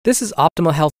This is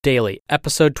Optimal Health Daily,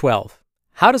 Episode 12,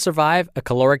 How to Survive a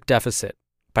Caloric Deficit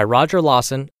by Roger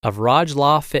Lawson of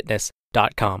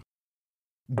RajLawFitness.com.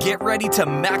 Get ready to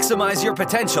maximize your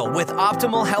potential with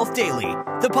Optimal Health Daily,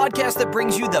 the podcast that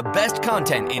brings you the best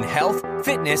content in health,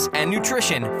 fitness, and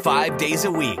nutrition 5 days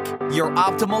a week. Your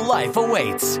optimal life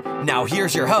awaits. Now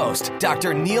here's your host,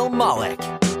 Dr. Neil Malik.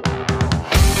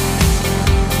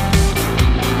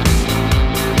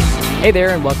 Hey there,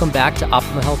 and welcome back to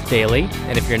Optimal Health Daily.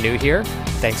 And if you're new here,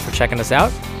 thanks for checking us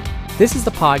out. This is the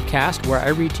podcast where I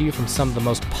read to you from some of the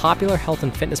most popular health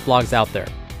and fitness blogs out there.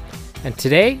 And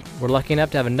today, we're lucky enough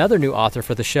to have another new author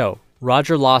for the show,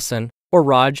 Roger Lawson, or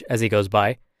Raj as he goes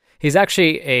by. He's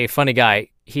actually a funny guy.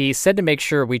 He said to make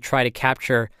sure we try to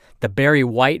capture the Barry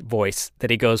White voice that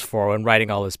he goes for when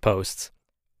writing all his posts.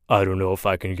 I don't know if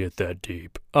I can get that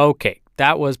deep. Okay,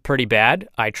 that was pretty bad.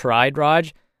 I tried,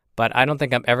 Raj, but I don't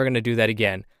think I'm ever going to do that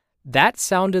again. That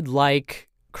sounded like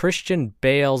Christian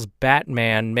Bale's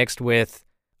Batman mixed with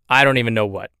I don't even know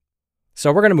what.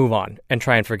 So we're going to move on and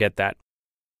try and forget that.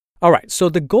 All right, so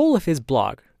the goal of his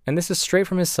blog, and this is straight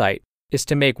from his site, is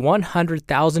to make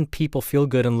 100,000 people feel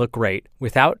good and look great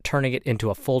without turning it into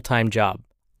a full-time job,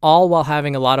 all while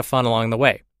having a lot of fun along the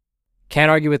way. Can't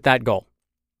argue with that goal.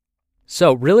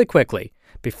 So really quickly,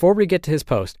 before we get to his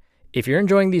post, if you're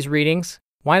enjoying these readings,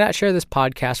 why not share this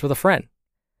podcast with a friend?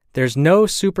 There's no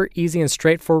super easy and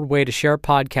straightforward way to share a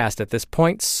podcast at this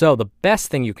point, so the best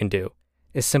thing you can do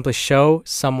is simply show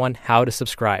someone how to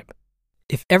subscribe.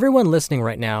 If everyone listening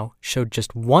right now showed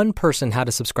just one person how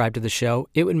to subscribe to the show,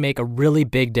 it would make a really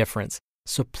big difference.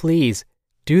 So please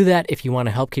do that if you want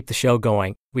to help keep the show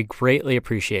going. We greatly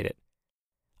appreciate it.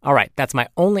 All right, that's my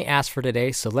only ask for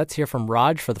today, so let's hear from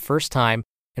Raj for the first time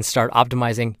and start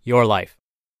optimizing your life.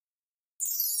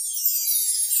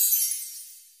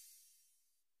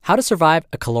 How to Survive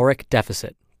a Caloric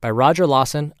Deficit by Roger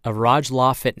Lawson of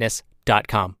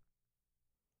RajLawFitness.com.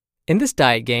 In this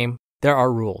diet game, there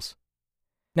are rules.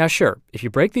 Now sure, if you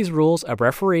break these rules, a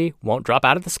referee won't drop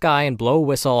out of the sky and blow a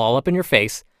whistle all up in your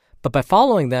face, but by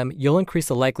following them, you'll increase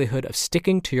the likelihood of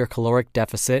sticking to your caloric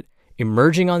deficit,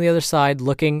 emerging on the other side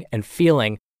looking and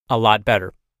feeling a lot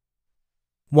better.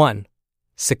 1.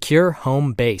 Secure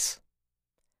home base.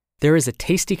 There is a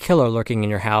tasty killer lurking in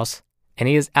your house, and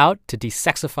he is out to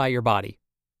desexify your body.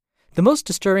 The most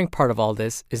disturbing part of all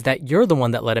this is that you're the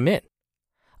one that let him in.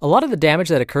 A lot of the damage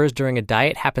that occurs during a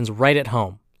diet happens right at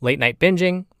home. Late-night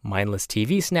binging, mindless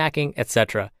TV snacking,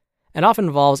 etc., and often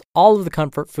involves all of the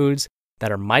comfort foods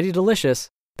that are mighty delicious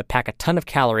but pack a ton of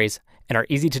calories and are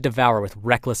easy to devour with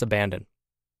reckless abandon.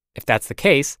 If that's the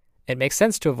case, it makes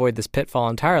sense to avoid this pitfall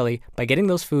entirely by getting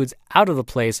those foods out of the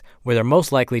place where they're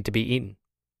most likely to be eaten.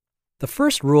 The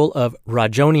first rule of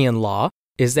Rajonian law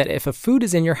is that if a food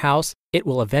is in your house, it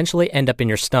will eventually end up in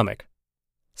your stomach.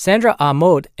 Sandra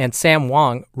Ahmod and Sam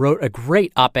Wong wrote a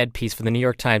great op-ed piece for the New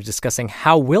York Times discussing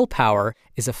how willpower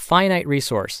is a finite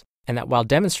resource, and that while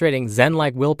demonstrating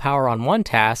Zen-like willpower on one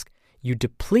task, you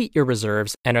deplete your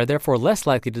reserves and are therefore less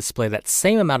likely to display that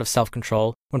same amount of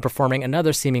self-control when performing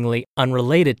another seemingly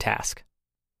unrelated task.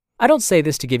 I don't say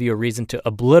this to give you a reason to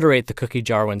obliterate the cookie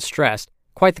jar when stressed,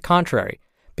 quite the contrary,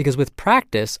 because with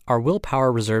practice, our willpower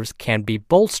reserves can be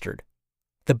bolstered.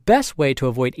 The best way to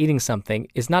avoid eating something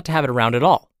is not to have it around at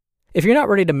all. If you're not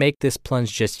ready to make this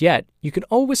plunge just yet, you can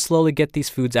always slowly get these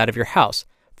foods out of your house,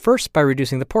 first by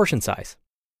reducing the portion size.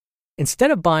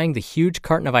 Instead of buying the huge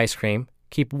carton of ice cream,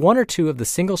 keep 1 or 2 of the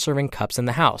single-serving cups in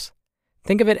the house.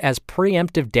 Think of it as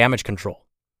preemptive damage control.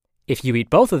 If you eat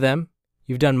both of them,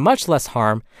 you've done much less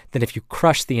harm than if you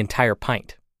crush the entire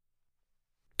pint.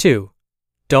 2.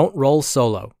 Don't roll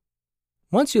solo.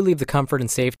 Once you leave the comfort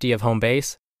and safety of home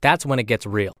base, that's when it gets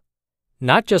real.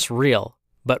 Not just real,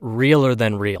 but realer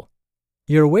than real.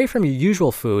 You're away from your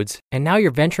usual foods, and now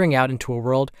you're venturing out into a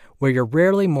world where you're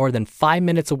rarely more than 5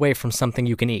 minutes away from something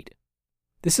you can eat.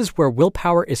 This is where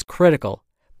willpower is critical,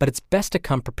 but it's best to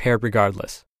come prepared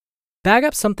regardless. Bag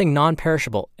up something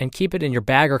non-perishable and keep it in your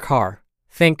bag or car.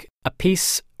 Think a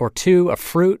piece or 2 of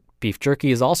fruit. Beef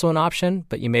jerky is also an option,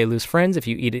 but you may lose friends if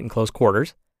you eat it in close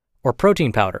quarters. Or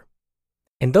protein powder.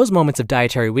 In those moments of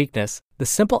dietary weakness, the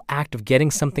simple act of getting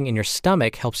something in your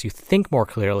stomach helps you think more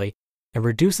clearly and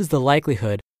reduces the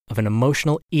likelihood of an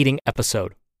emotional eating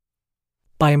episode.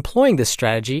 By employing this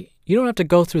strategy, you don't have to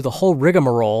go through the whole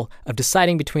rigmarole of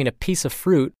deciding between a piece of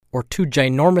fruit or 2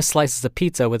 ginormous slices of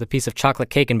pizza with a piece of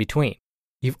chocolate cake in between.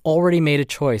 You've already made a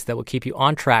choice that will keep you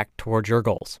on track towards your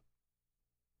goals.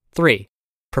 3.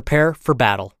 Prepare for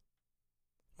battle.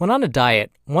 When on a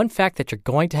diet, one fact that you're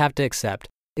going to have to accept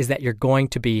is that you're going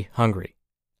to be hungry.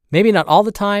 Maybe not all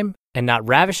the time, and not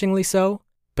ravishingly so,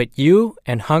 but you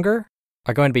and hunger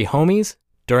are going to be homies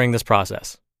during this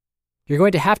process. You're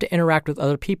going to have to interact with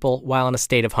other people while in a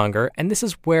state of hunger, and this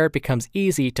is where it becomes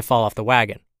easy to fall off the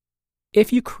wagon.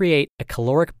 If you create a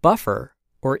caloric buffer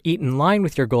or eat in line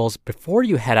with your goals before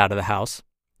you head out of the house,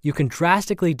 you can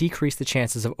drastically decrease the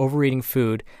chances of overeating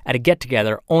food at a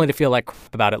get-together only to feel like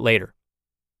crap about it later.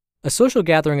 A social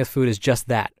gathering with food is just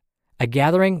that, a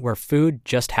gathering where food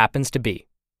just happens to be.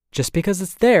 Just because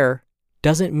it's there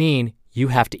doesn't mean you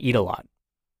have to eat a lot.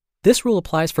 This rule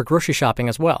applies for grocery shopping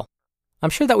as well. I'm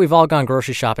sure that we've all gone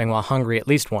grocery shopping while hungry at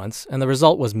least once, and the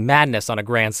result was madness on a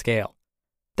grand scale.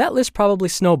 That list probably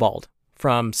snowballed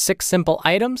from 6 simple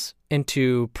items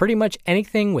into pretty much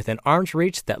anything within arm's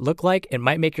reach that looked like it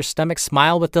might make your stomach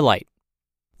smile with delight.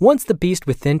 Once the beast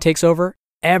within takes over,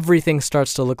 everything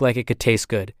starts to look like it could taste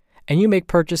good, and you make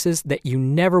purchases that you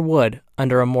never would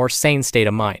under a more sane state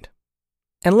of mind.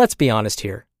 And let's be honest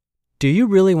here. Do you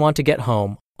really want to get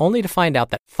home only to find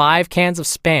out that 5 cans of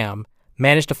Spam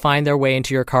managed to find their way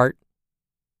into your cart?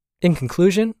 In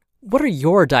conclusion, what are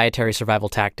your dietary survival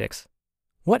tactics?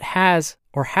 What has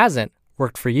or hasn't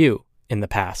worked for you in the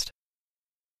past?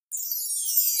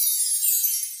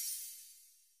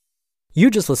 You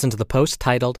just listened to the post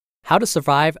titled How to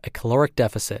Survive a Caloric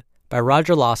Deficit by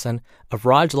Roger Lawson of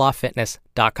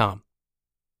RajLawFitness.com.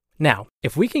 Now,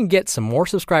 if we can get some more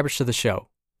subscribers to the show,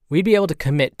 we'd be able to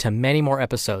commit to many more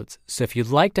episodes. So if you'd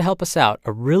like to help us out,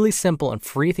 a really simple and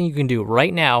free thing you can do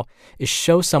right now is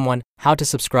show someone how to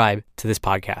subscribe to this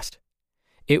podcast.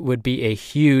 It would be a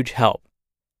huge help.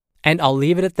 And I'll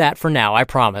leave it at that for now, I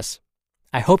promise.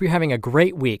 I hope you're having a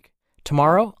great week.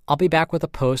 Tomorrow, I'll be back with a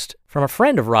post from a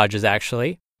friend of Raj's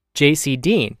actually, JC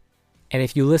Dean. And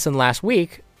if you listened last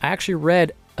week, I actually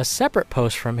read a separate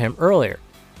post from him earlier.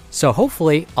 So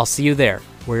hopefully, I'll see you there,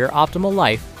 where your optimal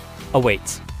life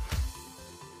awaits.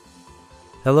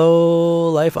 Hello,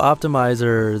 Life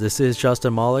Optimizer. This is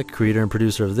Justin Malik, creator and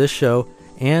producer of this show,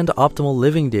 and Optimal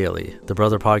Living Daily, the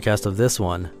brother podcast of this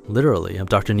one. Literally, I'm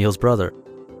Dr. Neil's brother.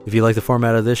 If you like the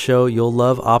format of this show, you'll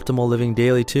love Optimal Living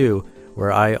Daily too,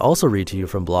 where I also read to you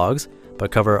from blogs,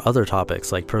 but cover other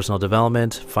topics like personal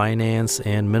development, finance,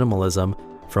 and minimalism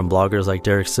from bloggers like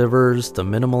Derek Sivers, The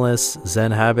Minimalists,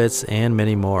 Zen Habits, and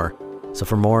many more. So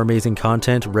for more amazing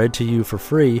content read to you for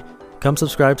free, come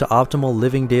subscribe to Optimal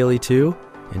Living Daily too,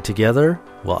 and together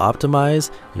we'll optimize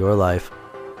your life.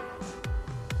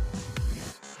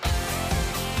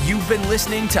 You've been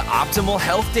listening to Optimal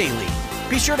Health Daily.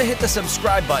 Be sure to hit the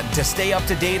subscribe button to stay up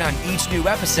to date on each new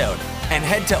episode, and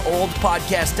head to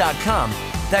oldpodcast.com.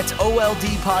 That's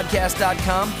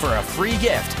oldpodcast.com for a free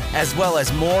gift, as well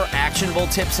as more actionable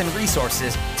tips and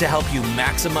resources to help you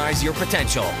maximize your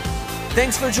potential.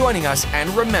 Thanks for joining us, and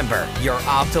remember, your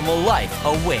optimal life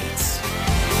awaits.